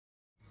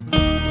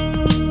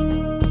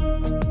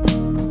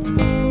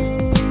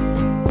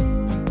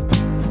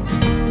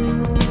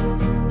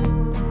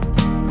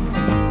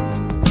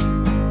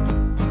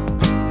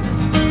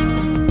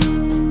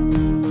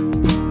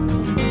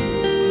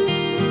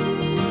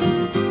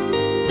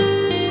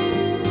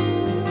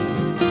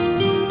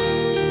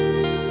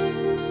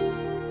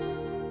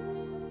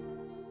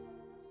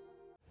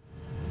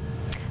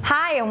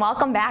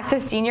welcome back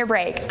to Senior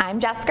Break. I'm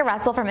Jessica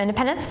Retzel from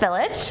Independence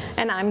Village.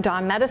 And I'm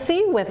Dawn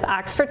Medici with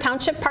Oxford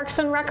Township Parks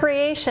and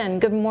Recreation.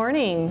 Good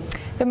morning.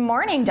 Good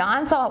morning,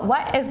 Dawn. So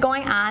what is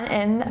going on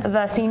in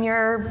the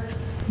senior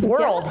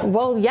world? Yeah.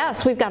 Well,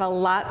 yes, we've got a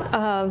lot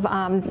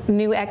of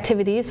new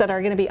activities that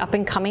are going to be up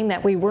and coming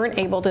that we weren't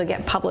able to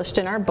get published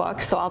in our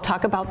book, so I'll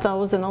talk about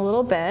those in a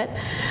little bit.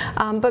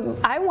 But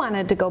I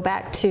wanted to go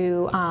back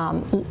to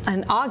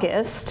in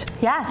August.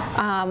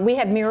 Yes. We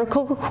had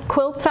Miracle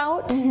Quilts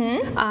out,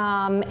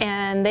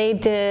 and they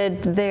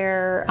did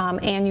their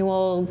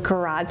annual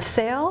garage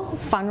sale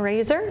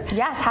fundraiser.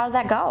 Yes, how did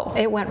that go?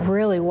 It went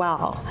really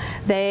well.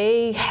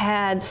 They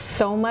had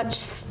so much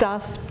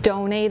stuff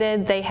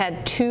donated. They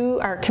had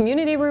our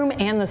community room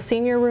and the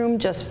senior room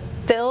just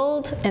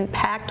filled and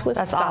packed with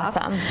stuff. That's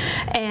awesome.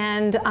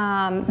 And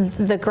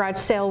the garage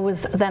sale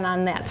was then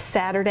on that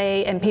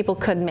Saturday, and people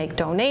could make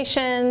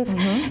donations,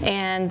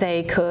 and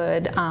they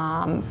could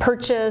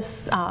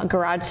purchase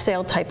garage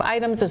sale type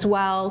items as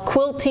well,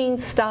 quilting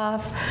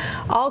stuff,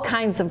 all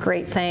kinds of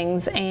great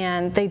things,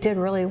 and they did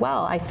really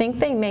well. I think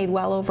they made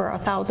well over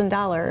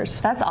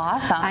 $1,000. That's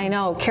awesome. I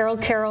know. Carol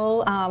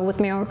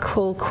with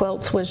Miracle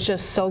Quilts was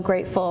just so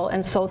grateful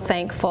and so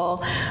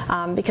thankful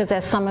because,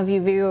 as some of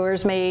you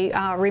viewers may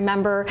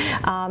remember,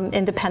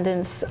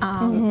 Independence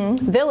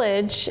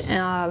Village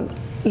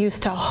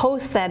used to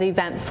host that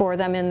event for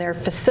them in their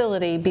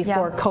facility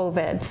before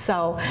COVID.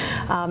 So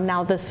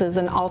now this is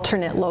an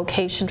alternate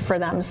location for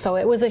them. So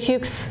it was a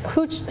huge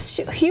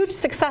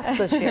success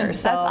this year.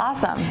 So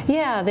that's awesome.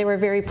 Yeah, they were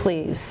very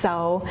pleased.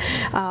 So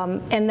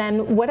and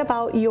then what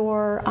about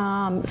your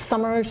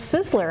Summer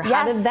Sizzler?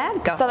 How did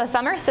that go? So the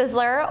Summer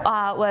Sizzler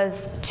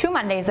was 2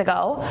 Mondays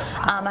ago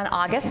on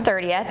August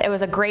 30th. It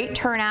was a great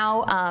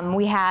turnout.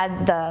 We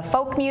had the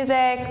folk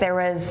music. There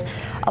was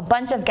a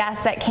bunch of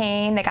guests that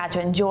came. They got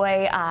to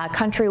enjoy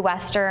country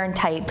western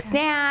type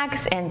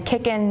snacks and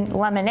kickin'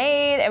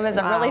 lemonade. It was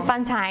a really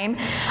fun time.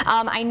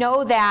 I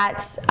know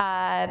that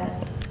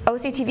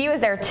OCTV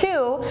was there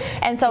too,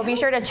 and so be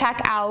sure to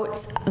check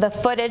out the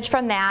footage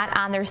from that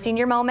on their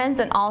Senior Moments,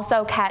 and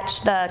also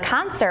catch the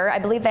concert. I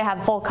believe they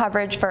have full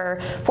coverage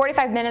for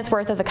 45 minutes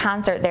worth of the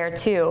concert there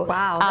too.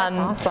 Wow, that's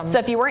awesome. So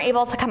if you weren't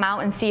able to come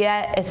out and see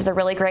it, it's a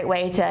really great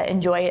way to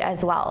enjoy it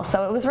as well.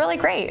 So it was really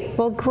great.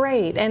 Well,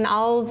 great. And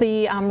all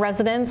the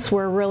residents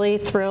were really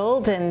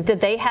thrilled. And did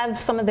they have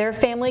some of their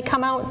family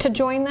come out to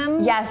join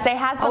them? Yes, they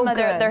had some of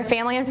their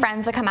family and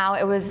friends to come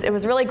out. It was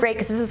really great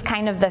because this is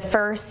kind of the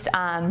first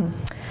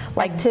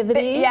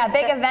activity?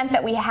 Big event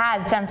that we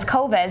had since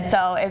COVID,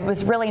 so it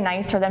was really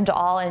nice for them to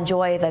all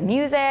enjoy the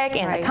music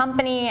and the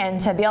company,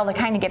 and to be able to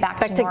kind of get back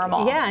to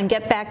normal. Yeah, and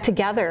get back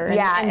together.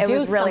 And it do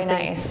was really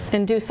nice.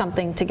 And do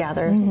something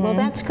together. Well,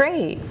 that's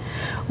great.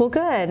 Well,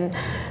 good.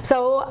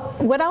 So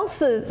what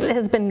else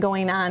has been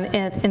going on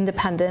at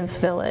Independence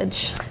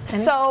Village?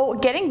 So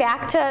getting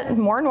back to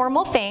more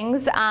normal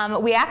things,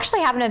 we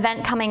actually have an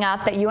event coming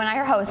up that you and I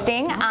are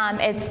hosting.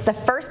 It's the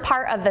first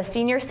part of the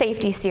Senior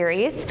Safety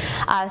Series.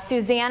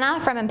 Susanna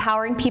from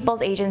Empowering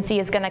People's Agency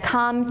is going to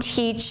come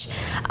teach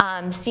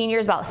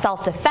seniors about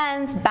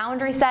self-defense,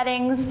 boundary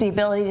settings, the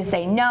ability to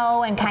say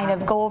no, and kind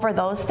of go over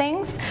those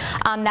things.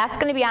 That's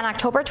going to be on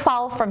October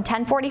 12th from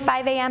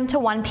 10:45 a.m. to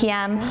 1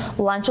 p.m.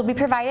 Lunch will be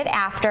provided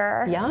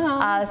after.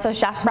 So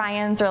Chef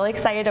Brian's really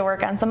excited to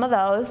work on some of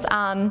those.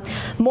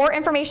 More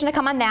information to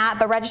come on that,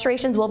 but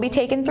registrations will be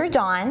taken through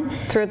Dawn.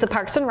 Through the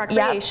Parks and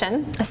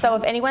Recreation. So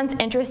if anyone's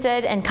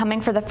interested in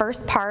coming for the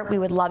first part, we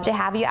would love to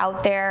have you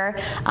out there,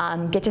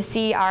 get to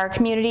see our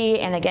community,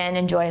 and again,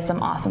 enjoy some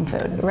awesome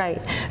food.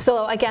 Right.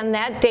 So again,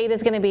 that date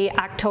is going to be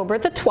October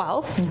the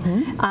 12th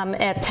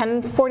at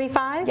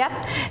 10:45.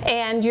 Yep.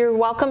 And you're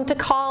welcome to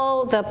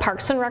call the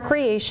Parks and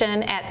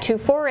Recreation at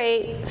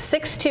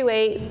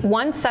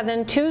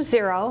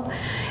 248-628-1720.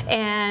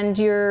 And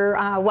you're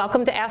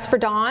welcome to ask for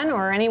Dawn,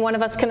 or any one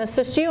of us can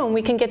assist you, and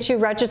we can get you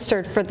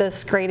registered for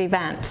this great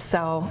event.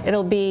 So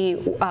it'll be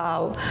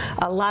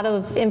a lot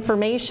of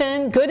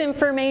information, good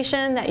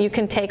information that you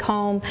can take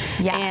home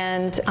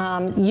and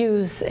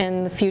use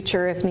in the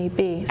future if need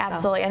be.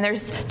 Absolutely. And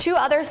there's two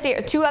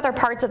other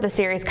parts of the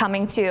series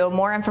coming too.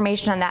 More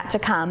information on that to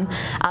come.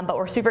 But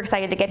we're super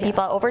excited to get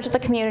people over to the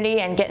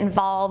community and get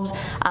involved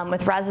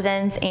with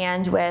residents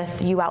and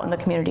with you out in the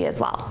community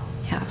as well.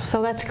 Yeah,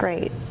 so that's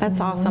great.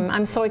 That's awesome.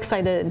 I'm so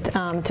excited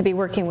to be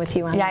working with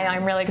you on that. Yeah, I know,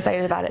 I'm really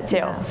excited about it too.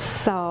 Yeah,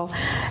 so,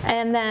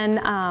 and then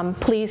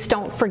please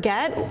don't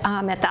forget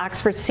at the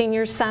Oxford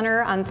Senior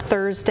Center on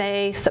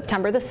Thursday,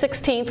 September the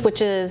 16th,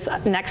 which is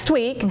next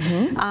week,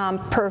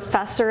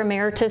 Professor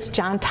Emeritus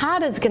John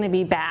Todd is going to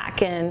be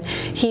back, and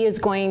he is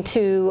going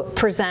to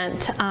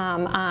present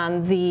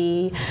on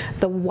the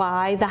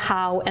why, the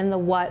how, and the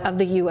what of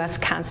the U.S.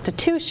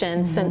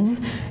 Constitution, since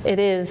it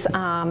is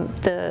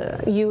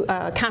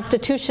the Constitution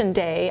Constitution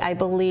Day, I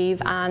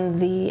believe, on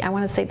the, I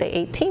want to say the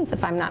 18th,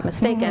 if I'm not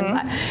mistaken,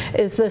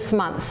 is this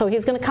month. So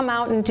he's going to come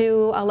out and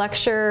do a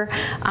lecture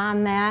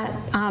on that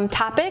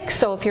topic.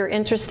 So if you're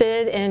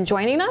interested in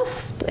joining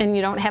us and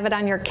you don't have it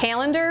on your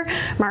calendar,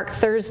 mark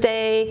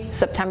Thursday,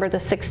 September the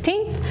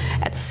 16th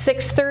at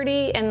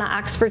 6:30 in the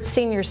Oxford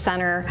Senior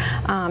Center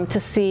to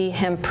see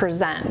him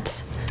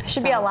present.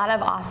 Should be a lot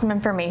of awesome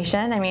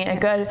information. I mean, a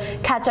good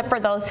catch up for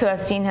those who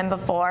have seen him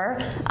before,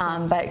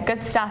 but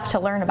good stuff to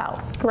learn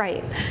about.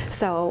 Right.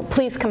 So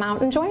please come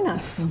out and join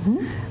us.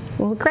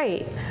 Well,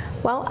 great.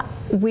 Well,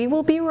 we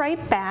will be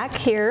right back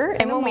here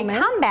in a moment. And when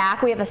we come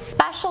back, we have a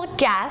special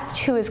guest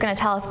who is going to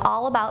tell us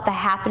all about the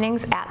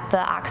happenings at the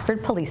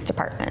Oxford Police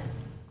Department.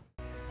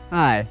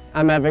 Hi,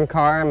 I'm Evan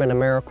Carr. I'm in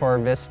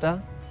AmeriCorps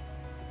Vista.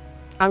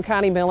 I'm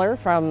Connie Miller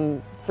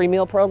from Free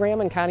Meal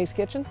Program in Connie's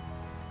Kitchen.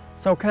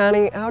 So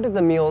Connie, how did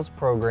the meals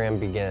program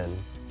begin?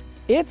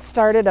 It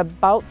started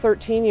about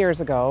 13 years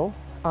ago.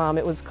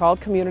 It was called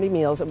Community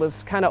Meals. It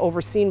was kind of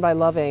overseen by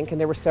Love Inc. and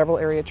there were several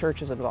area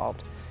churches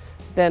involved.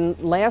 Then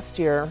last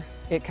year,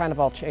 it kind of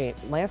all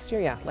changed. Last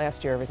year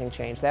everything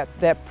changed.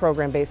 That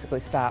program basically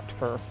stopped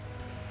for,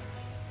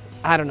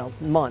 I don't know,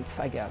 months,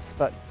 I guess.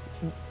 But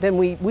then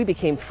we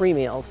became Free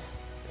Meals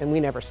and we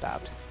never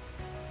stopped.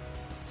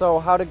 So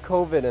how did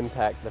COVID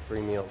impact the free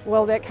meals?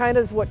 Well, that kind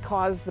of is what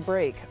caused the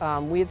break.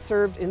 We had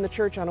served in the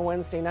church on a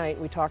Wednesday night.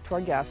 We talked to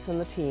our guests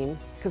and the team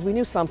because we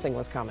knew something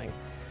was coming.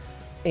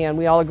 And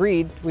we all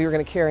agreed we were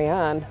going to carry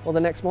on. Well, the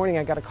next morning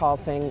I got a call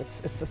saying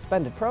it's a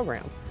suspended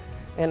program.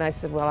 And I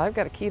said, well, I've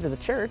got a key to the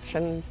church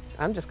and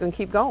I'm just going to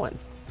keep going.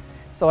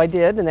 So I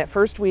did, and that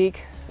first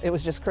week it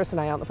was just Chris and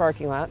I out in the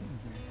parking lot.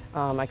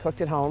 I cooked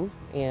at home,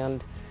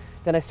 and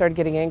then I started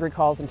getting angry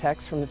calls and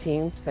texts from the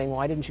team saying,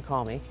 why didn't you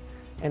call me?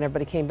 And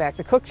everybody came back.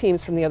 The cook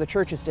teams from the other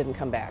churches didn't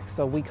come back,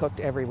 so we cooked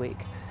every week.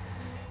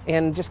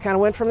 And just kind of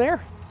went from there.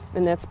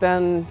 And that's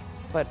been,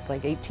 what,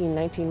 like 18,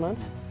 19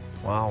 months?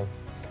 Wow.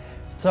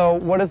 So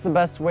what is the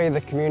best way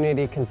the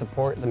community can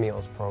support the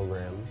meals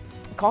program?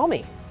 Call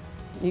me.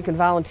 You can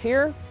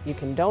volunteer, you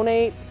can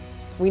donate.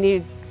 We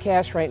need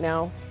cash right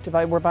now to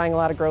buy. We're buying a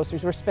lot of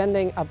groceries. We're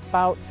spending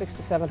about $600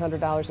 to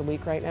 $700 a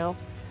week right now.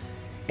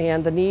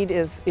 And the need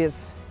is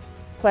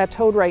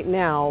plateaued right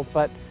now,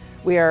 but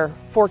we are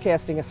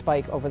forecasting a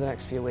spike over the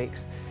next few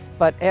weeks.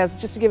 But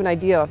just to give an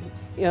idea,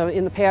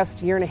 in the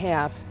past year and a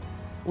half,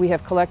 we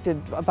have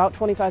collected about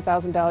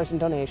 $25,000 in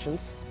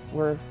donations.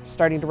 We're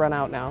starting to run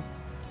out now.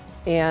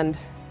 And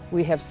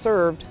we have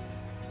served,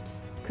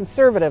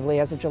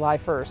 conservatively, as of July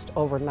 1st,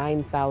 over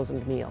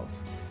 9,000 meals.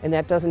 And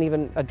that doesn't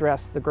even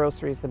address the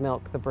groceries, the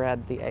milk, the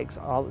bread, the eggs,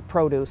 all the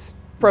produce.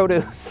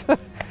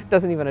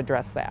 Doesn't even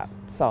address that,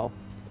 so.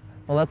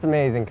 Well, that's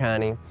amazing,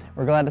 Connie.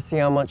 We're glad to see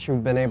how much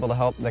you've been able to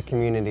help the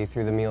community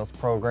through the meals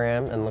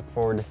program and look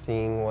forward to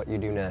seeing what you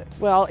do next.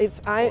 Well,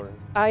 I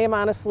am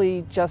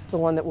honestly just the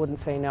one that wouldn't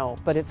say no,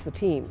 but it's the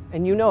team.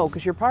 And you know,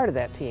 because you're part of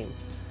that team.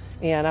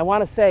 And I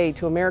want to say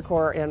to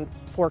AmeriCorps and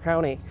Fort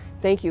County,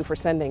 thank you for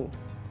sending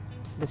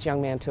this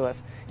young man to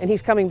us. And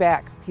he's coming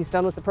back. He's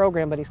done with the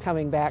program, but he's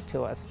coming back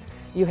to us.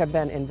 You have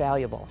been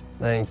invaluable.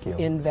 Thank you.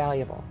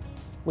 Invaluable.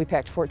 We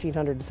packed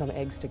 1,400 and some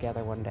eggs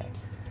together one day.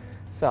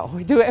 So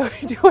we do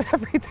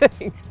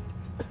everything.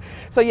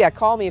 So yeah,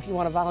 call me if you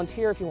want to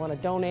volunteer, if you want to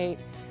donate.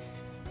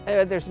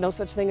 There's no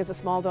such thing as a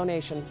small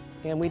donation,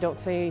 and we don't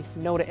say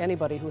no to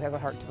anybody who has a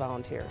heart to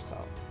volunteer. So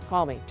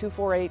call me,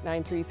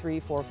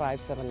 248-933-4579.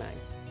 Thank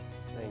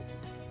you.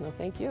 No,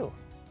 thank you.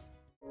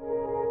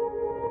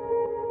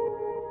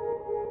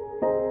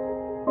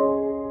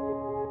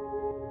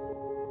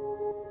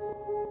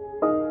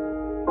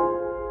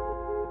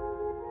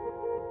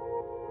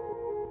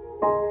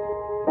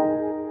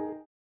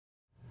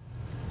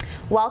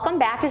 Welcome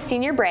back to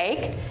Senior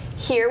Break.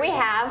 Here we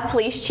have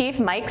Police Chief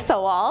Mike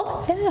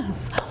Solwold.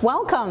 Yes,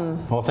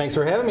 welcome. Well, thanks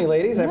for having me,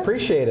 ladies. I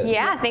appreciate it.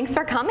 Yeah, thanks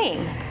for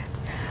coming.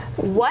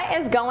 What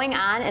is going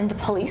on in the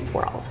police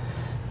world?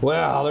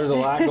 Well, there's a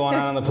lot going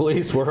on in the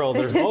police world.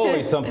 There's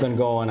always something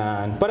going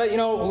on. But,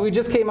 we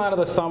just came out of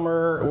the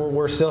summer.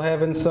 We're still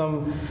having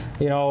some,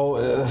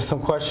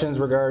 some questions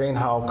regarding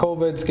how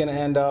COVID's going to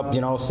end up,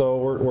 so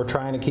we're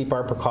trying to keep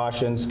our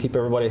precautions, keep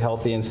everybody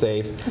healthy and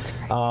safe. That's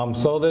great.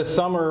 So this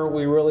summer,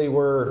 we really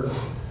were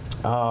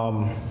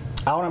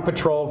out on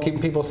patrol, keeping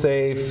people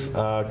safe,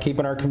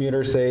 keeping our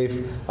commuters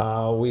safe.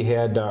 We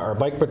had our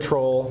bike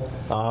patrol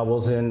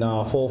was in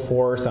full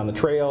force on the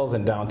trails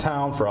and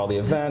downtown for all the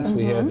events.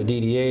 We had the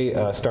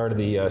DDA started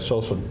the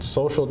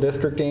social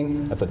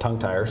districting. That's a tongue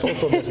tire.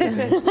 Social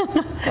districting.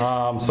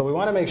 So we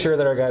want to make sure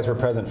that our guys were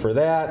present for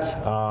that.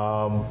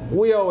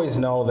 We always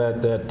know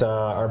that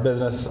our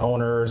business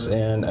owners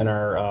and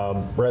our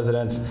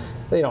residents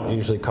they don't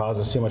usually cause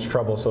us too much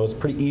trouble, so it's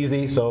pretty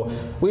easy. So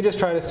we just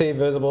try to stay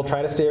visible,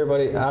 try to stay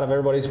out of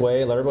everybody's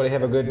way, let everybody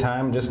have a good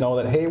time, just know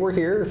that, hey, we're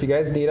here if you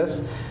guys need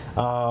us.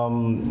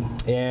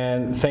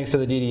 And thanks to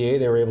the DDA,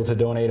 they were able to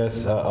donate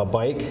us a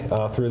bike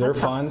through their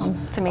funds.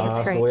 Awesome. To me, it's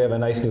great. So we have a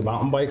nice new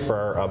mountain bike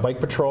for our bike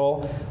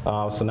patrol.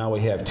 So now we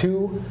have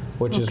 2,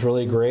 which is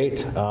really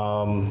great.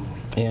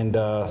 And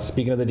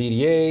speaking of the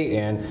DDA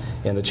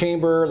and the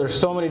chamber, there's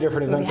so many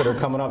different events that are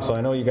coming up. So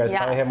I know you guys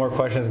probably have more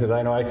questions because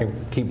I know I can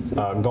keep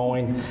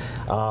going.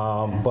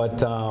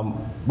 But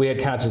we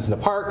had concerts in the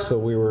park, so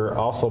we were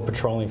also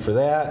patrolling for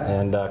that.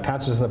 And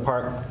concerts in the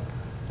park,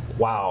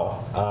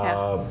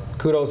 wow.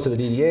 Kudos to the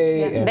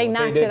DDA. And they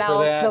knocked it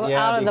out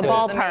of the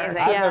ballpark.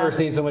 I've never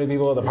seen so many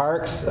people at the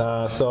parks,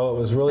 so it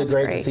was really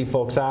great to see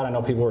folks out. I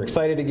know people were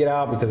excited to get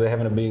out because they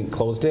haven't been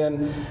closed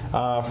in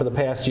for the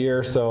past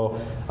year,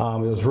 so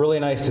it was really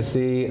nice to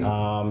see.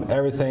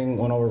 Everything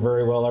went over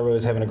very well. Everybody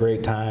was having a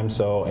great time,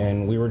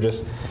 and we were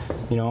just,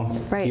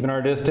 keeping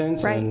our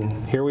distance,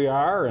 and here we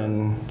are,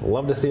 and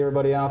love to see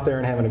everybody out there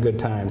and having a good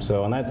time.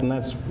 So, and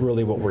that's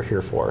really what we're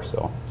here for.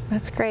 So.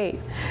 That's great.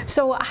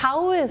 So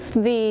how is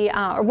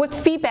what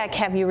feedback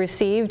have you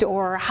received,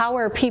 or how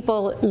are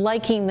people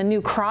liking the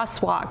new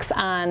crosswalks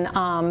on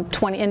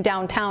in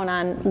downtown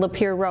on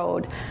Lapeer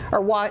Road,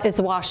 or it's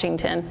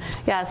Washington?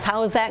 Yes,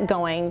 how is that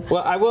going?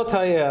 Well, I will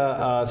tell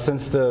you,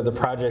 since the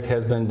project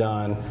has been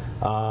done,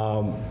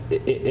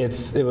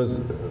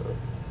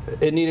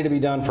 it needed to be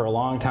done for a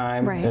long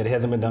time. Right. It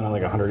hasn't been done in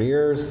like 100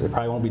 years. It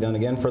probably won't be done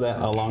again for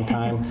a long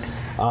time.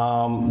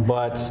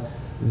 But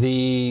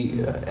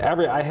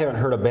I haven't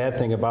heard a bad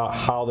thing about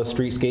how the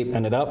streetscape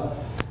ended up.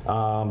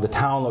 The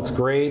town looks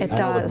great. I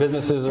know the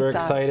businesses are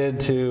excited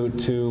to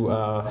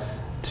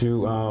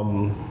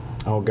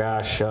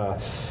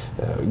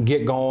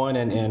get going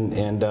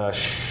and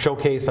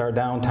showcase our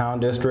downtown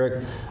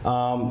district.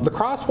 The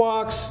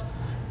crosswalks,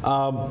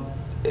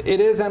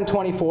 it is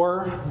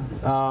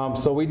M24,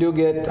 so we do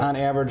get on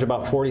average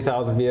about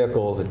 40,000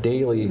 vehicles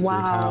daily through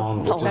town,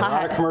 which is a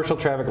lot of commercial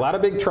traffic, a lot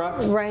of big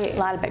trucks. Right, a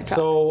lot of big trucks.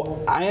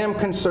 So I am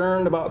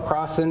concerned about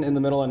crossing in the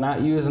middle and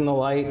not using the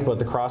light, but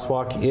the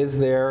crosswalk is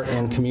there,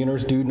 and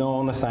commuters do know,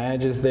 and the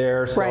signage is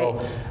there.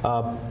 So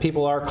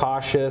people are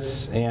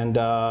cautious, and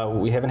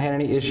we haven't had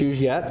any issues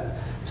yet.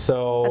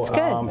 So that's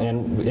good.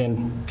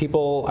 And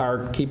people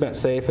are keeping it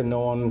safe and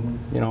knowing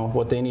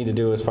what they need to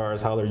do as far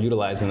as how they're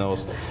utilizing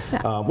those,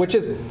 which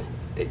is,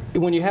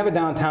 when you have it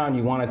downtown,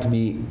 you want it to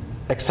be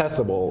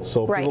accessible,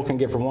 so people can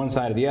get from one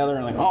side to the other,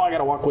 and like, oh, I got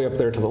to walk way up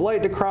there to the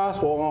light to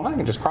cross. Well, I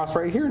can just cross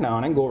right here now,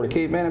 and I can go over to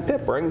Cape Man and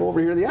Pip, or I can go over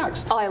here to the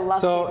Ox. Oh, I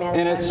love Cape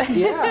Man and Pip.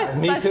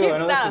 Me too. I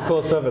know there's some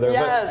cool stuff in there,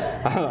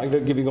 but I don't like to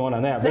give you going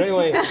on that. But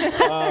anyway,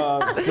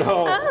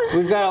 so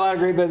we've got a lot of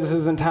great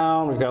businesses in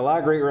town. We've got a lot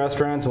of great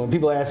restaurants, and when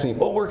people ask me,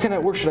 oh,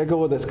 where should I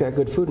go that's got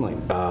good food?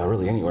 I'm like,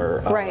 really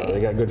anywhere. They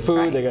got good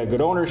food. They got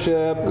good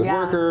ownership, good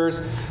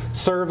workers,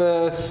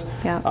 service.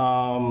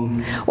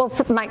 Well,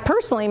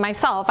 personally,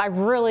 myself, I've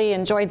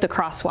really enjoyed the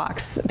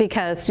crosswalks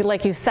because,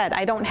 like you said,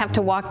 I don't have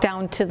to walk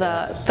down to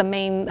the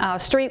main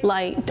street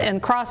light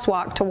and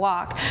crosswalk to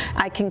walk.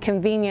 I can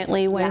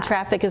conviently, when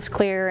traffic is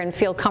clear and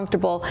feel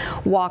comfortable,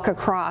 walk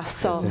across.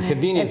 So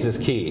convenience is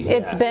key.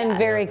 It's been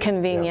very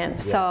convenient.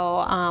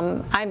 So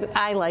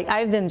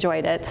I've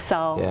enjoyed it.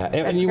 So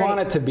and you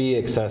want it to be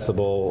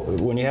accessible.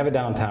 When you have it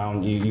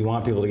downtown, you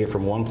want people to get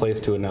from one place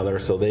to another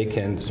so they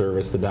can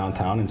service the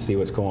downtown and see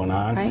what's going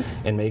on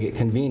and make it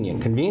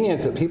convenient.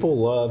 Convenience, people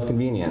love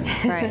convenience.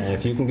 And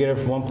if you can get it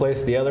from one place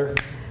to the other,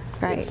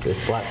 it's a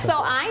lot simpler. So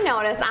I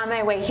noticed on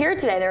my way here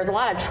today, there was a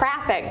lot of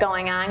traffic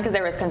going on because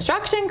there was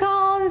construction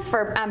cones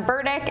for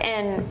Burdick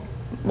and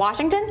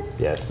Washington?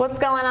 Yes. What's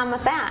going on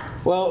with that?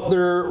 Well,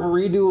 they're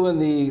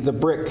redoing the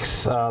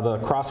bricks, the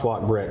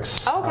crosswalk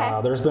bricks.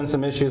 Okay. There's been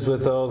some issues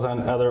with those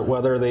on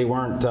whether they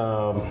weren't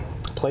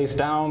placed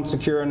down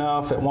secure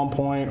enough at one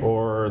point,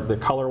 or the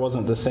color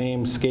wasn't the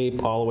same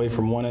scape all the way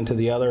from one end to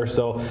the other.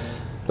 So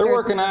they're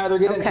working on it, they're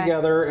getting it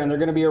together, and they're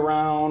going to be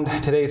around.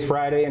 Today's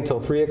Friday until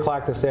 3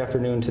 o'clock this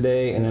afternoon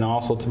today, and then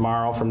also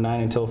tomorrow from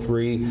 9 until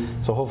 3.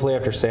 So hopefully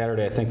after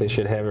Saturday, I think they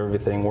should have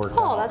everything worked out.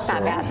 Oh, that's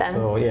not bad then.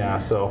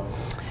 So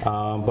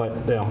but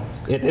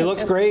it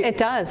looks great. It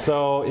does.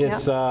 So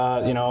it's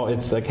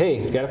it's like,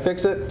 hey, you got to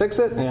fix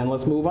it, and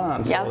let's move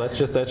on. So that's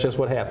just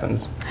what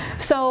happens.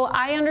 So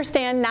I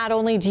understand not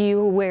only do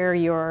you wear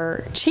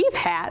your chief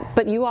hat,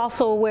 but you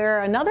also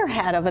wear another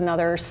hat of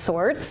another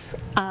sorts.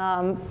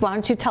 Why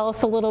don't you tell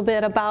us a little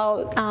bit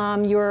about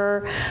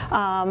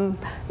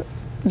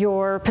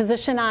your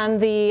position on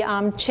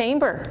the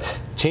Chamber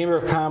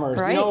of Commerce.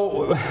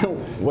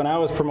 When I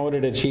was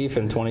promoted to chief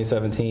in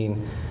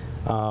 2017,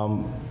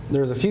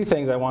 there's a few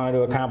things I wanted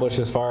to accomplish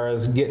as far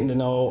as getting to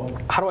know,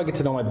 how do I get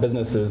to know my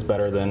businesses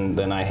better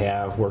than I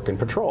have working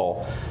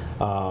patrol?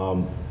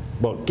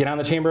 Well, get on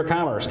the Chamber of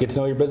Commerce, get to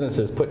know your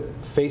businesses, put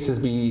faces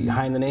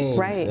behind the names,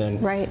 and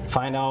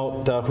find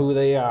out who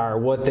they are,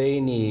 what they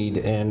need,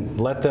 and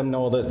let them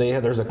know that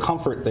there's a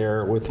comfort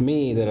there with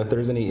me, that if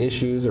there's any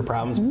issues or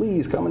problems,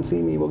 please come and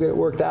see me, we'll get it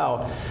worked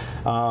out.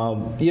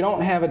 You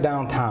don't have it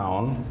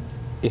downtown,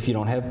 if you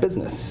don't have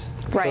business.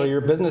 Right. So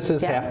your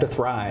businesses Yeah. have to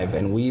thrive,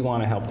 and we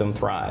want to help them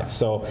thrive.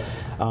 So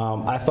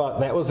I thought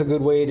that was a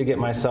good way to get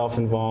myself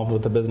involved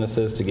with the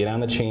businesses, to get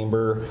on the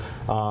chamber.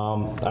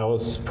 I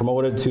was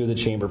promoted to the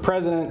chamber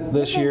president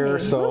this year.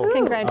 So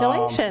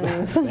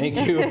congratulations.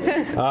 Thank you.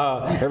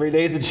 Every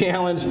day is a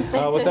challenge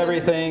with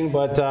everything,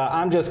 but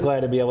I'm just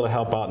glad to be able to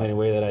help out in any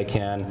way that I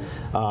can.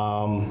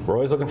 We're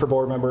always looking for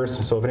board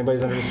members, so if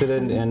anybody's interested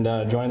in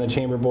joining the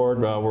chamber board,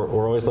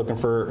 we're always looking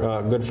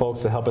for good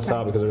folks to help us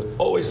out, because there's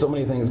always so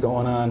many things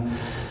going on.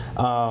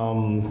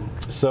 And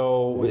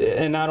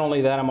not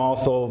only that, I'm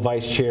also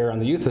vice chair on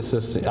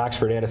the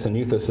Oxford Addison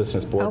Youth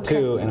Assistance Board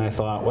too, and I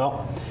thought,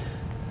 well,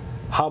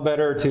 how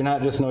better to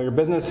not just know your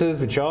businesses,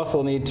 but you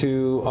also need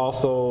to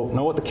also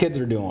know what the kids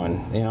are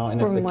doing, you know. And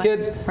if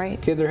the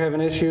kids are having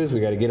issues, we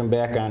got to get them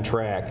back on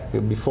track.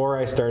 Before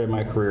I started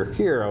my career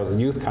here, I was a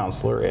youth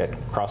counselor at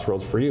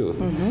Crossroads for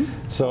Youth.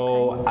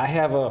 So I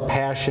have a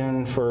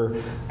passion for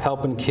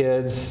helping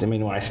kids. I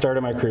mean, when I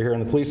started my career here in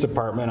the police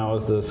department, I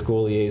was the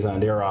school liaison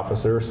dare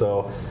officer.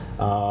 So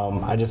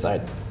I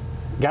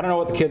got to know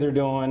what the kids are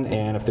doing,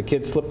 and if the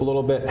kids slip a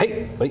little bit,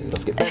 hey, wait,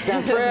 let's get back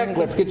on track.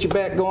 Let's get you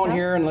back going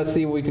here, and let's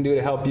see what we can do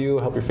to help you,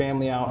 help your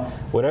family out.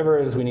 Whatever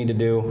it is we need to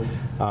do,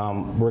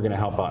 we're going to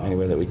help out in any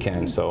way that we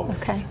can. So,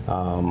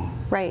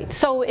 right.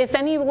 So if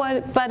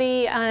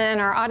anybody in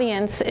our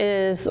audience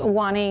is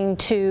wanting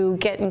to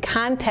get in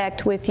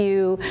contact with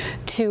you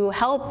to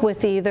help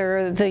with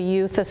either the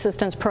youth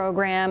assistance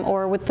program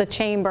or with the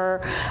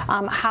chamber,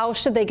 how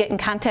should they get in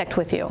contact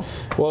with you?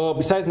 Well,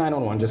 besides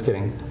 911, just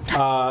kidding.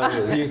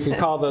 You can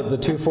call the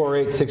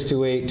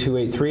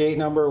 248-628-2838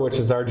 number, which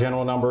is our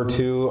general number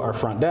to our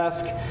front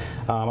desk.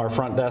 Our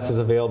front desk is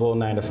available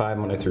 9 to 5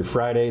 Monday through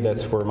Friday.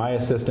 That's where my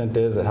assistant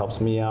is. It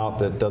helps me out.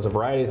 That does a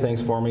variety of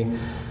things for me.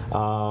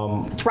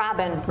 It's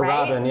Robin, right?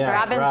 Robin,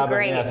 yes. Robin's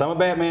great. Yes, I'm a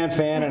Batman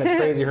fan, and it's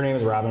crazy her name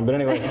is Robin. But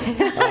anyway,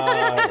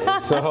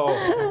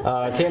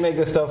 can't make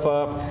this stuff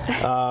up.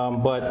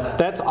 But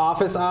that's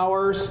office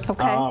hours.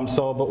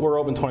 But we're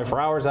open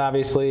 24 hours,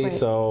 obviously. Right.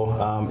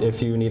 So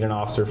if you need an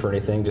officer for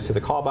anything, just hit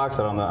the call box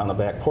out on the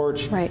back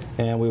porch,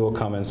 and we will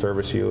come and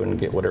service you and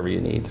get whatever you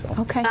need.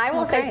 So. And I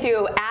will say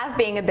too, as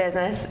being a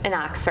business in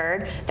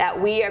Oxford, that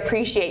we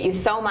appreciate you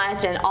so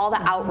much, and all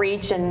the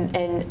outreach and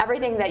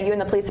everything that you and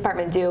the police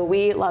department do.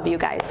 We love you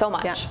guys so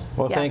much. Yeah.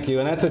 Well, thank you,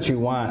 and that's what you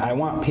want. I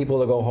want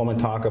people to go home and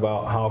talk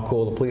about how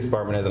cool the police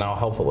department is and how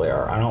helpful they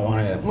are. I don't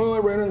want to, well, I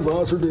ran into this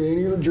officer today and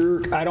he's a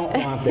jerk. I don't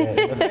want that.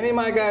 If any of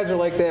my guys are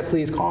like that,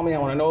 please call me. I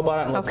want to know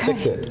about it, and let's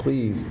fix it,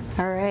 please.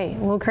 All right.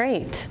 Well,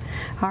 great.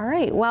 All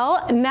right.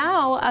 Well,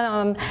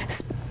 now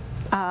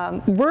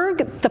we're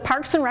the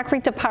Parks and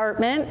Rec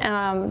Department,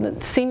 the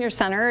Senior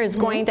Center is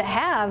going to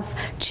have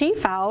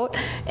Chief out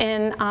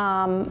in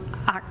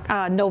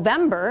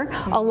November,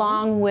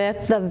 along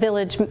with the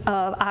Village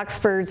of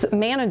Oxford's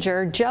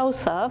manager,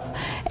 Joseph,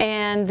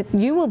 and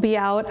you will be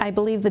out, I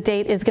believe the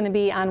date is going to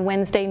be on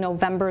Wednesday,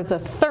 November the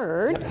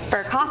 3rd.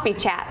 For coffee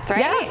chats, right?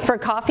 Yeah, for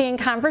coffee and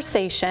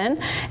conversation,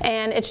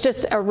 and it's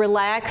just a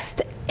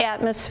relaxed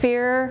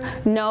atmosphere,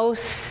 no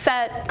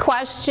set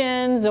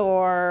questions,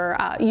 or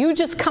you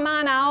just come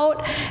on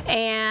out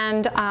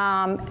and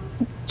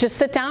just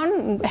sit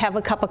down, have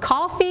a cup of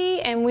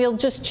coffee, and we'll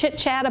just chit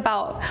chat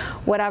about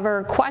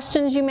whatever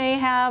questions you may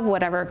have,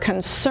 whatever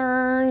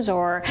concerns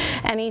or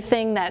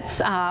anything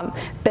that's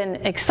been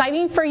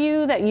exciting for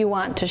you that you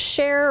want to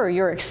share, or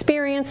your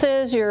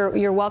experiences.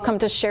 You're welcome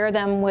to share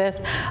them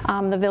with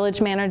the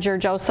village manager,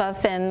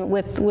 Joseph, and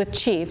with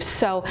Chief.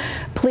 So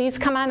please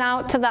come on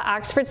out to the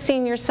Oxford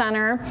Senior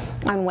Center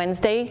on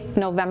Wednesday,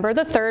 November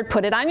the 3rd.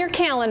 Put it on your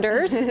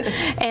calendars,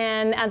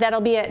 and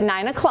that'll be at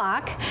 9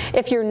 o'clock.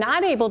 If you're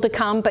not able to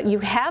come, but you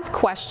have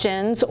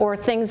questions or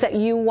things that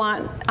you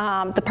want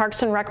the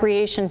Parks and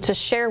Recreation to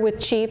share with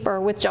Chief or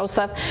with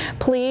Joseph,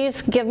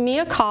 please give me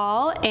a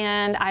call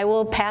and I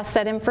will pass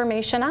that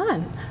information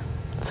on.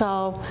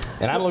 So,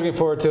 and I'm looking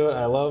forward to it.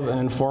 I love an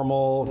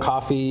informal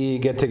coffee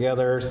get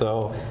together.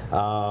 So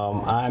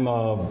I'm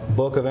a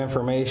book of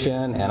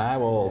information, and I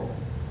will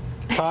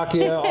talk to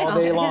you all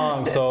day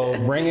long. So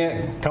bring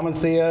it, come and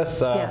see us.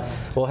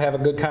 Yes. We'll have a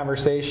good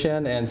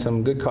conversation and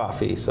some good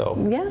coffee. So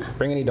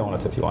bring any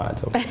donuts if you wanted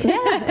to.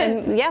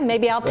 And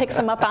maybe I'll pick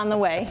some up on the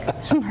way.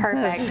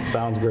 Perfect.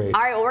 Sounds great. All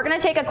right, well, we're going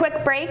to take a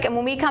quick break, and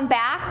when we come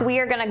back, we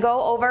are going to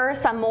go over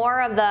some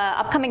more of the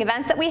upcoming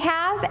events that we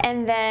have,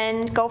 and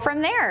then go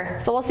from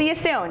there. So we'll see you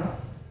soon.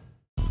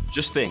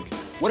 Just think,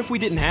 what if we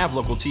didn't have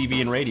local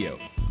TV and radio?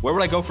 Where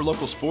would I go for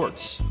local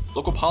sports,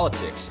 local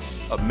politics,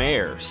 a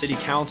mayor, city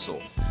council?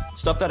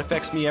 Stuff that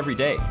affects me every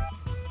day.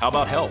 How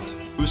about health?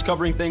 Who's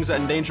covering things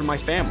that endanger my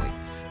family?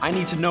 I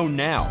need to know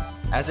now,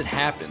 as it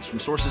happens, from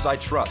sources I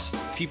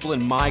trust, people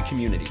in my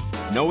community.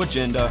 No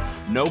agenda,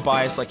 no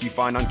bias like you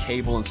find on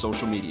cable and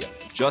social media.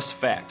 Just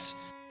facts.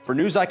 For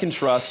news I can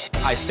trust,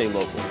 I stay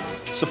local.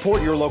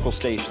 Support your local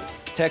station.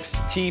 Text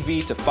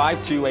TV to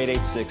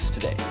 52886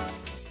 today.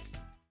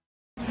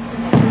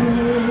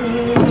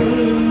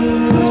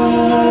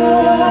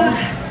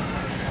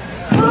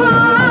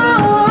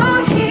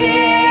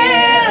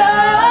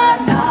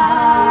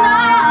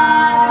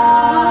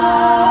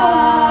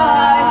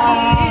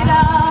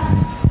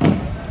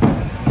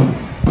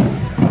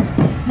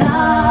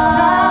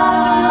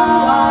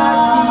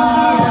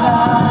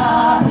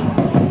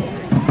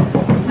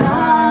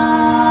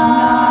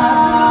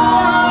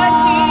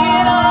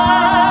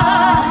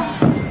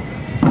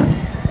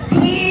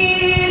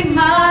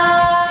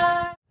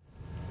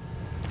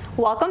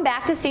 Welcome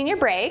back to Senior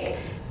Break.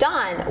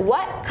 Dawn,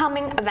 what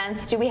coming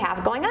events do we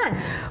have going on?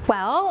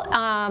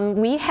 Well,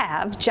 we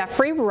have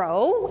Jeffrey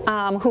Rowe,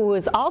 who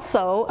is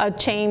also a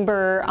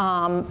chamber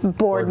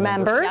board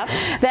member. Yep.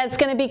 That's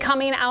going to be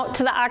coming out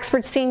to the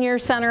Oxford Senior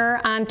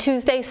Center on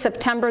Tuesday,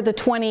 September the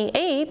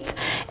 28th,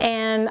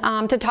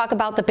 and to talk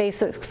about the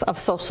basics of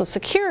Social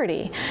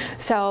Security.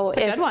 So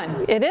it's a good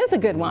one. It is a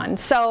good one.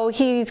 So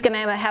he's going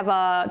to have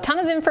a ton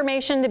of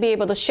information to be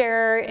able to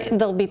share.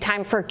 There'll be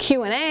time for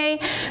Q&A.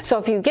 So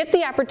if you get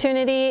the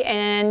opportunity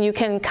and you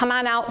can come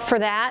on out for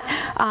that,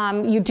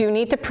 you do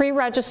need to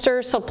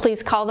pre-register, so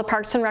please call the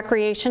Parks and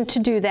Recreation to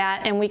do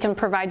that, and we can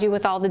provide you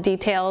with all the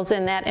details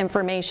and that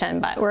information.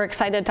 But we're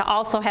excited to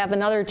also have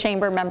another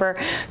chamber member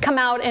come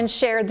out and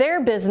share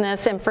their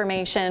business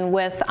information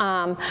with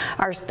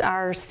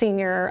our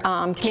senior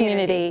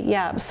community.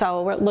 Yeah,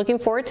 so we're looking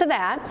forward to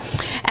that.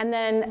 And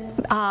then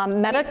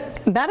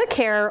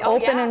Medicare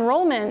open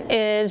enrollment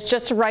is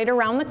just right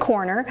around the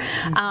corner,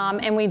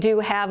 and we do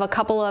have a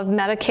couple of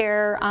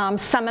Medicare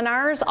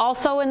seminars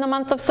also in the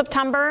month of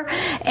September,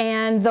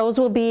 and those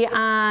will be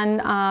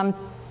on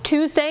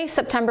Tuesday,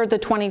 September the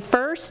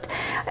 21st,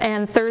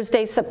 and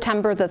Thursday,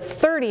 September the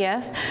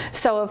 30th.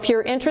 So if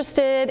you're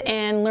interested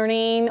in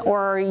learning,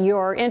 or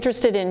you're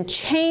interested in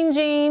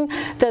changing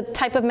the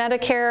type of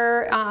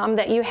Medicare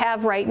that you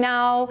have right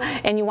now,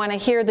 and you want to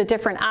hear the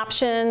different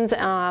options,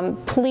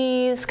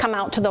 please come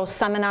out to those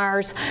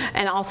seminars,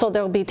 and also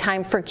there will be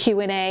time for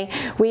Q&A.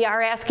 We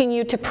are asking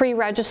you to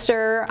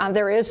pre-register.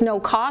 There is no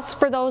cost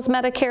for those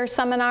Medicare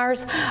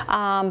seminars,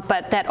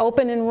 but that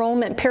open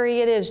enrollment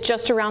period is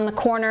just around the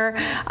corner.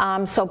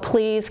 So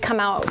please come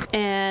out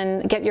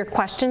and get your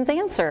questions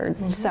answered.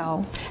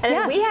 So, and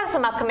then we have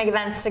some upcoming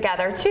events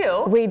together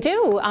too. We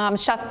do.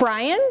 Chef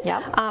Brian,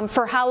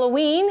 for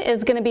Halloween,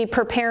 is going to be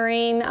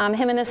preparing,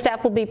 him and his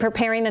staff will be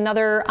preparing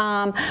another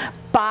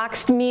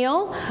boxed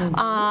meal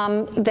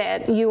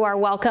that you are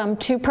welcome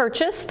to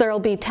purchase. There will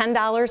be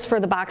 $10 for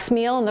the boxed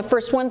meal, and the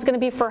first one's going to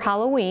be for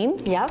Halloween.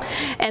 Yep.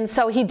 And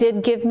so he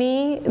did give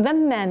me the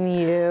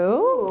menu.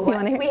 Ooh,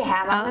 what do we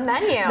have on the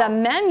menu? The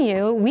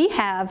menu, we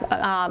have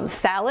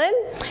salad,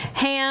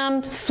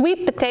 ham,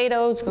 sweet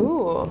potatoes,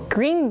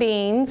 green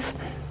beans,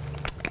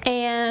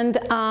 and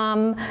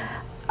a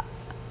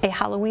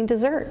Halloween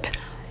dessert.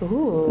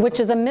 Ooh.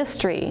 Which is a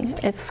mystery.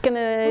 It's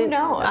gonna. Who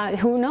knows?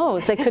 Who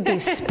knows? It could be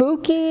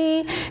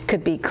spooky,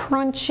 could be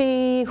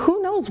crunchy.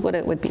 Who knows what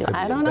it would be?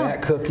 I don't know.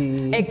 Bat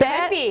cookie. It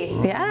could be.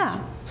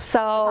 Yeah. So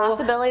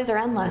possibilities are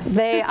endless.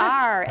 They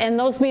are, and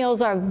those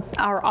meals are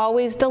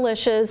always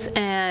delicious,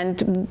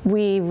 and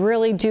we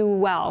really do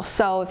well.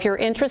 So if you're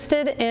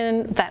interested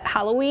in that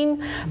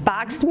Halloween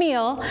boxed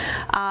meal,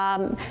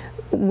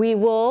 we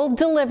will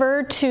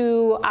deliver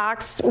to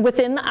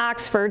within the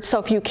Oxford. So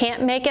if you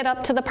can't make it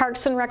up to the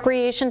Parks and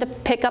Recreation to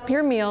pick up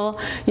your meal,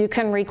 you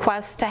can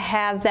request to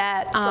have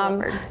that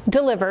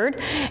delivered.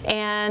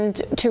 And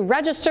to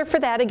register for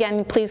that,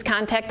 again, please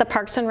contact the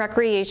Parks and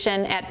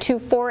Recreation at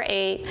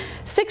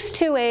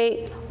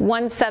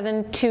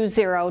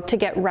 248-628-1720 to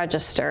get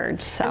registered.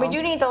 So and we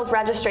do need those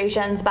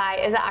registrations by,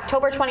 is it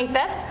October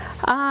 25th?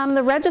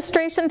 The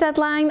registration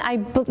deadline,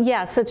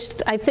 yes,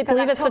 I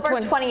believe it's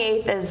October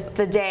 28th is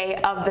the day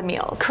of the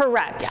meals.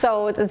 Correct. Yes.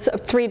 So it's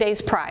 3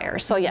 days prior.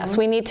 So yes,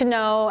 we need to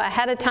know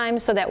ahead of time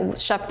so that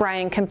Chef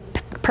Brian can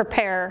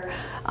prepare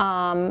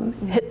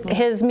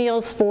his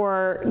meals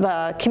for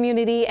the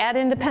community at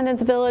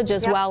Independence Village,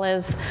 as well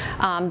as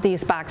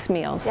these box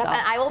meals. Yep. So.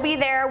 And I will be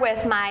there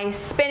with my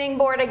spinning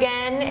board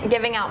again,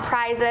 giving out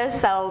prizes.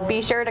 So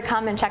be sure to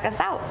come and check us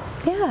out.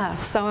 Yeah.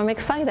 So I'm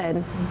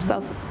excited.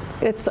 So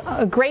it's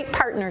a great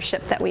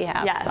partnership that we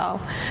have. Yes. So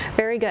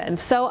very good.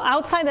 So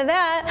outside of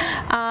that,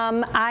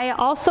 I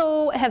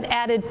also have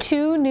added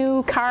 2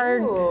 new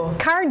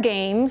card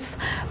games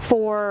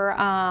for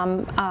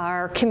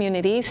our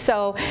community.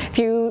 So if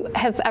you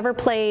have ever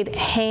played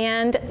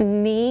hand,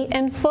 knee,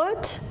 and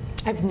foot.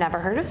 I've never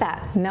heard of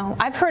that. No,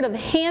 I've heard of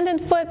hand and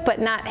foot, but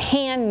not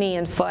hand, knee,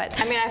 and foot.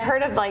 I mean, I've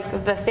heard of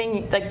like the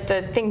thing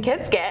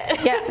kids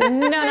get.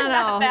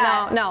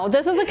 Yeah, no.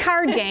 This is a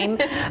card game.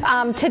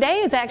 Today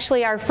is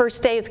actually our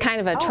first day. It's kind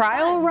of a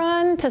trial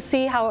run to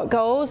see how it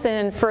goes,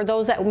 and for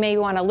those that may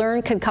want to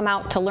learn, could come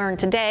out to learn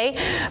today.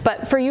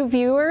 But for you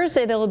viewers,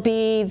 it'll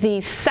be the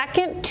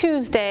second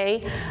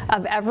Tuesday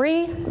of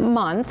every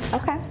month.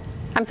 Okay.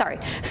 I'm sorry,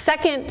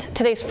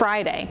 today's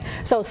Friday.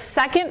 So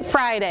second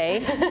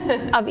Friday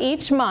of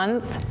each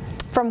month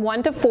from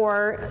 1 to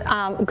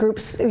 4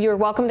 groups, you're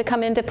welcome to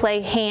come in to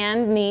play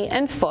hand, knee,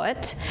 and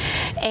foot.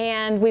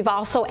 And we've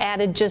also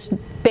added just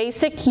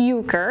basic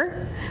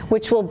euchre,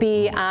 which will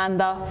be on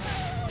the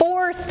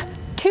 4th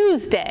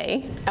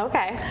Tuesday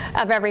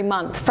of every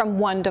month from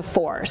 1 to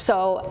 4.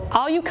 So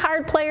all you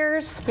card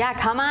players,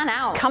 come on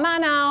out. Come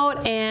on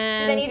out.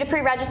 And do they need to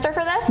pre-register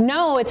for this?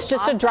 No, it's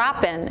just a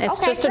drop-in. It's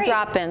just great. a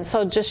drop-in.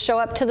 So just show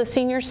up to the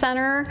senior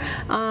center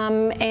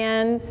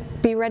and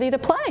be ready to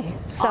play.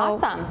 So,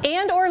 awesome.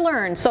 And or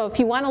learn. So if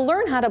you want to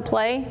learn how to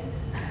play,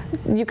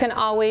 you can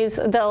always,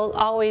 they'll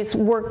always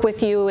work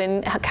with you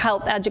and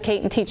help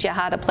educate and teach you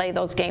how to play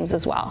those games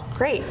as well.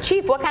 Great.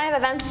 Chief, what kind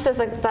of events does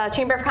the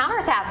Chamber of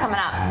Commerce have coming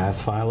up?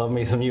 That's fine. I love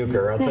me some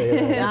euchre, I'll tell you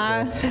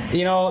that.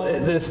 You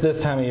know,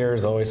 this time of year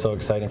is always so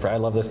exciting. I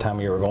love this time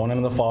of year. We're going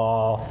into the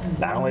fall.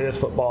 Not only does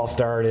football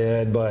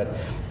started, but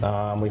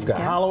we've got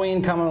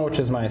Halloween coming, which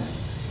is my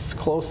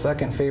close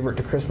second favorite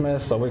to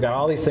Christmas. So we've got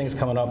all these things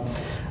coming up.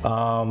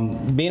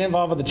 Being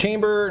involved with the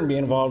Chamber and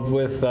being involved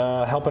with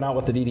helping out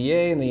with the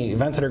DDA and the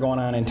events that are going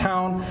on in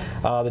town.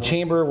 The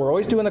Chamber, we're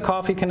always doing the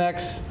Coffee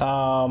Connects.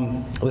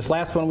 This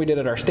last one we did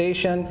at our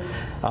station.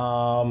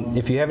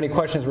 If you have any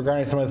questions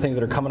regarding some of the things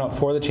that are coming up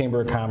for the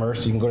Chamber of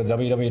Commerce, you can go to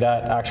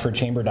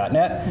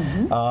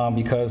www.oxfordchamber.net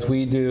because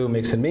we do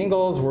mix and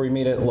mingles where we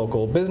meet at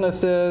local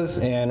businesses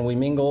and we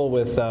mingle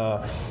with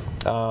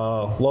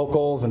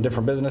locals and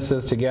different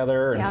businesses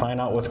together and find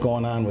out what's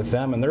going on with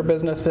them and their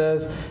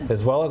businesses,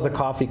 as well as the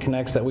Coffee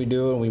Connects that we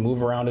do, and we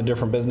move around to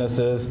different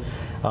businesses,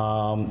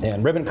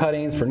 and ribbon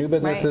cuttings for new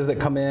businesses that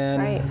come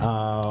in.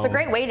 It's a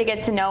great way to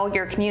get to know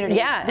your community.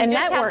 Yeah, we and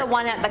just network. had the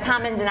one at the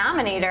Common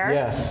Denominator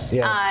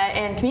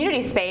in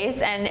community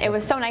space, and it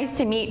was so nice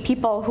to meet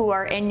people who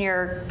are in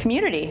your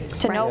community,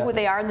 to know who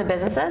they are in the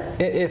businesses.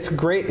 It's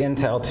great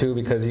intel too,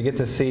 because you get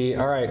to see,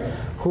 all right,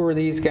 who are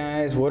these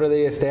guys, what are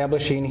they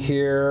establishing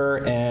here,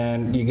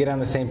 and you get on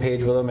the same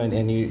page with them,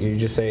 and you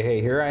just say,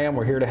 hey, here I am,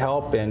 we're here to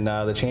help, and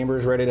the Chamber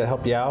is ready to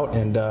help you out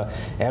and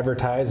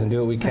advertise and do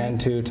what we can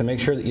to make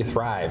sure that you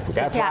thrive. We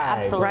got to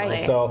thrive.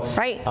 Absolutely. So,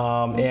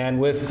 and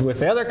with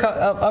the other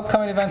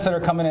upcoming events that are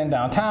coming in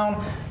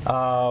downtown,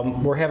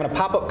 we're having a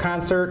pop-up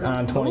concert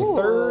on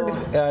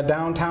 23rd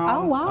downtown.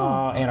 Oh,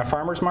 wow. And a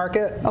farmer's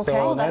market. Okay.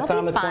 So that's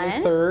on the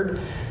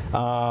 23rd.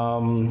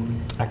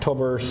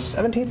 October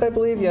 17th, I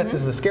believe. Yes,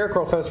 this is the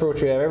Scarecrow Festival,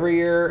 which we have every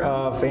year.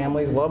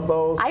 Families love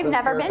those. I've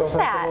never been to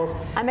that.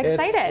 I'm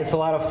excited. It's a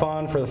lot of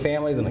fun for the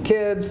families and the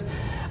kids.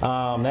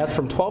 That's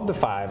from 12 to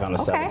 5 on the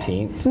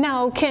 17th.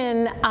 Now,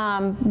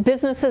 can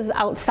businesses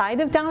outside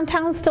of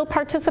downtown still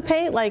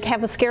participate, like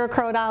have a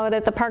scarecrow out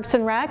at the Parks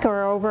and Rec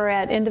or over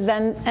at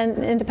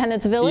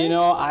Independence Village? You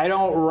know, I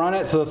don't run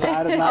it, so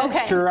I'm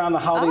not sure on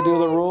how they do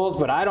the rules,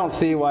 but I don't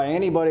see why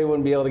anybody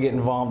wouldn't be able to get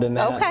involved in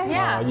that.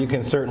 Okay, you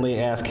can certainly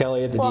ask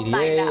Kelly at the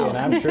DDA, and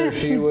I'm sure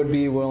she would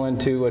be willing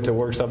to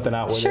work something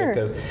out with it,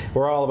 because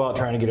we're all about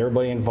trying to get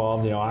everybody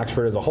involved, you know,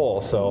 Oxford as a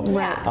whole. So,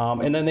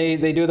 and then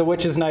they do the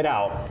Witches' Night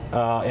Out.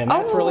 And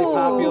that's really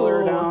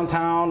popular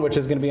downtown, which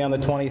is going to be on the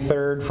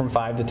 23rd from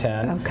 5 to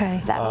 10.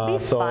 Okay. That'll be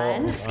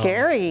fun.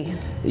 Scary.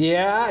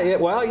 Yeah,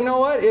 well, you know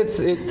what?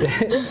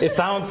 It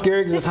sounds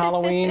scary because it's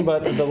Halloween,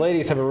 but the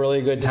ladies have a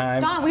really good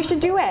time. Dawn, we should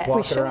do it.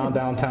 Walking around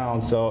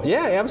downtown. So,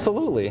 yeah,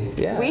 absolutely.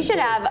 Yeah. We should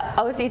have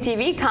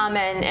OCTV come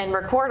and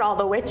record all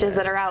the witches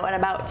that are out and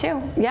about,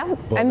 too. Yeah,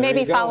 well, and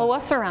maybe follow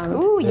us around.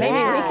 Ooh, maybe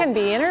we can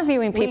be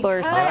interviewing people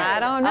or something. I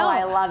don't know. Oh,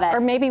 I love it.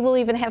 Or maybe we'll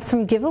even have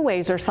some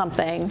giveaways or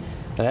something.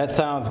 That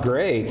sounds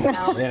great. And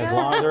as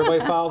long as everybody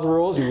follows the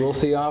rules, you will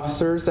see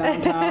officers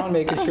downtown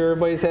making sure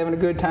everybody's having a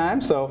good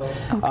time. So,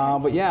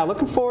 but yeah,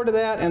 looking forward to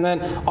that. And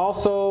then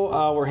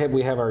also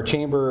we have our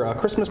Chamber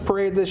Christmas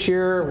Parade this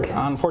year.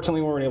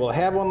 Unfortunately, we weren't able to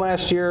have one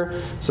last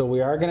year, so we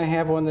are going to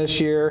have one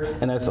this year,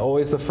 and that's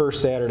always the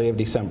first Saturday of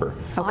December.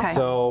 Okay.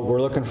 So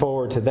we're looking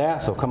forward to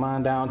that. So come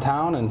on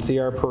downtown and see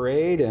our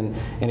parade. And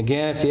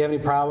again, if you have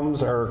any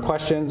problems or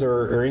questions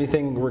or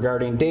anything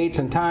regarding dates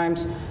and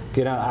times,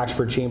 get on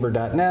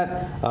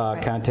oxfordchamber.net,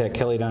 contact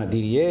Kelly down at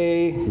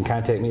DDA, you can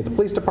contact me at the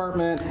police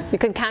department. You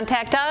can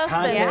contact us.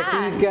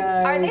 Contact these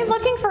guys. Are they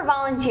looking for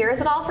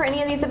volunteers at all for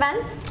any of these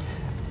events?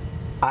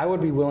 I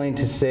would be willing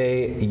to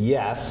say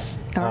yes,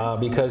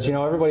 because you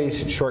know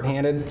everybody's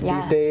shorthanded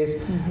these days,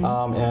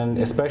 and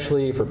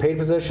especially for paid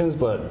positions,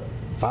 but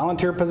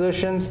volunteer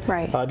positions,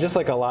 just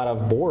like a lot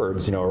of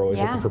boards, you know, are always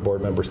looking for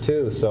board members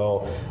too.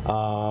 So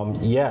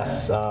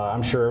yes,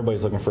 I'm sure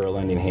everybody's looking for a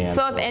lending hand.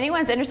 So if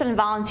anyone's interested in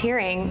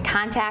volunteering,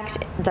 contact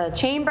the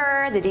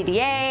Chamber, the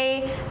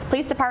DDA, the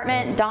police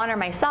department, Dawn or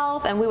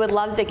myself, and we would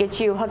love to get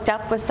you hooked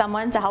up with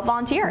someone to help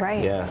volunteer.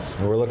 Right. Yes,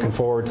 and we're looking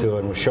forward to it,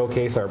 and we'll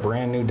showcase our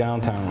brand new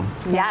downtown.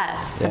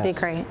 Yes. That'd be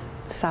great.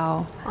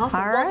 So, awesome.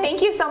 All right. Well,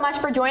 thank you so much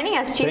for joining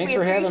us, Chief. Thanks we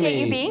for appreciate having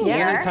me. you being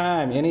here.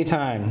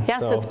 Anytime.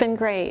 Yes, so, it's been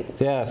great.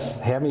 Yes,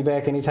 have me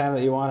back anytime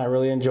that you want. I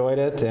really enjoyed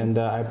it, and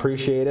I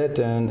appreciate it.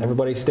 And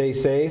everybody stay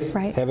safe.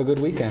 Right. Have a good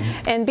weekend.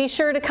 And be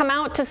sure to come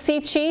out to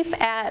see Chief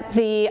at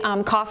the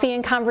Coffee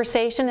and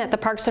Conversation at the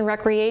Parks and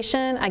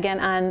Recreation, again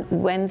on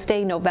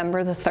Wednesday,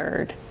 November the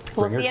 3rd.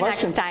 We'll see you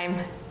next time.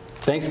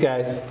 Thanks,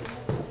 guys.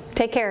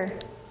 Take care.